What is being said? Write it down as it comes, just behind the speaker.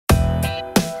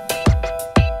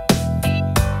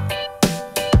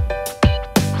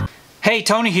Hey,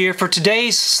 Tony here. For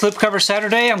today's Slipcover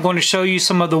Saturday, I'm going to show you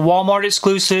some of the Walmart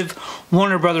exclusive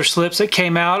Warner Brothers slips that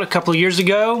came out a couple of years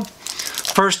ago.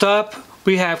 First up,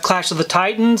 we have Clash of the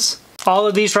Titans. All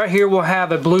of these right here will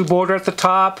have a blue border at the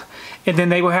top, and then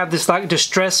they will have this like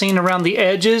distressing around the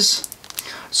edges.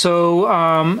 So,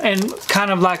 and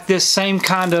kind of like this same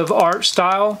kind of art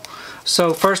style.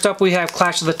 So first up we have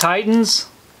Clash of the Titans.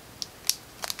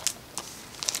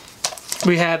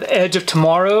 We have Edge of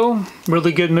Tomorrow,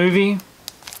 really good movie.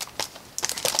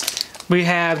 We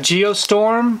have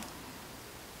Geostorm,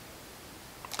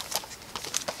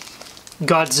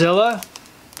 Godzilla,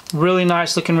 really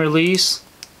nice looking release.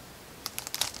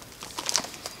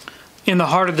 In the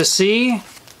Heart of the Sea,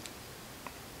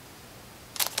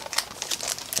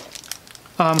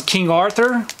 King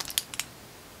Arthur,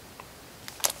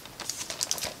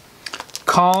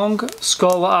 Kong,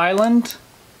 Skull Island,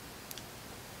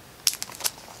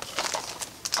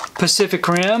 Pacific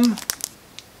Rim,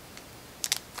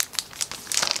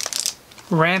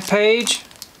 Rampage,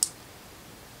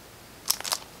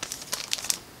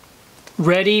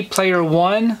 Ready Player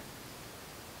One,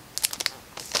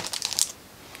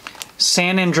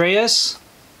 San Andreas,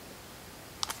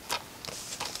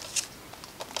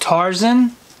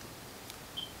 Tarzan,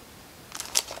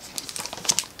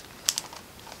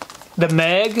 The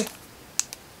Meg,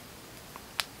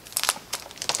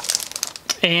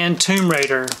 and Tomb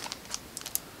Raider.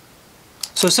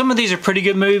 So some of these are pretty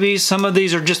good movies. Some of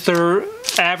these are just their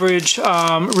average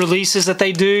releases that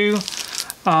they do.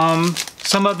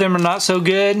 Some of them are not so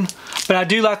good. But I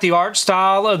do like the art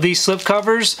style of these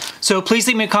slipcovers. So please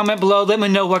leave me a comment below. Let me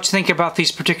know what you think about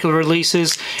these particular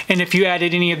releases and if you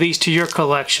added any of these to your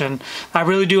collection. I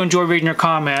really do enjoy reading your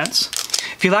comments.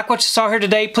 If you like what you saw here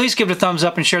today, please give it a thumbs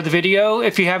up and share the video.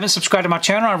 If you haven't subscribed to my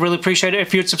channel, I really appreciate it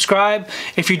if you'd subscribe.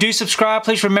 If you do subscribe,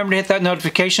 please remember to hit that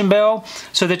notification bell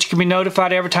so that you can be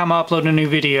notified every time I upload a new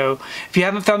video. If you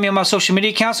haven't found me on my social media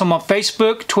accounts, I'm on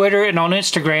Facebook, Twitter, and on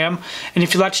Instagram. And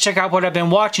if you'd like to check out what I've been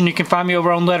watching, you can find me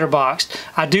over on Letterboxd.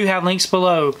 I do have links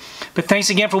below. But thanks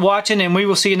again for watching, and we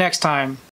will see you next time.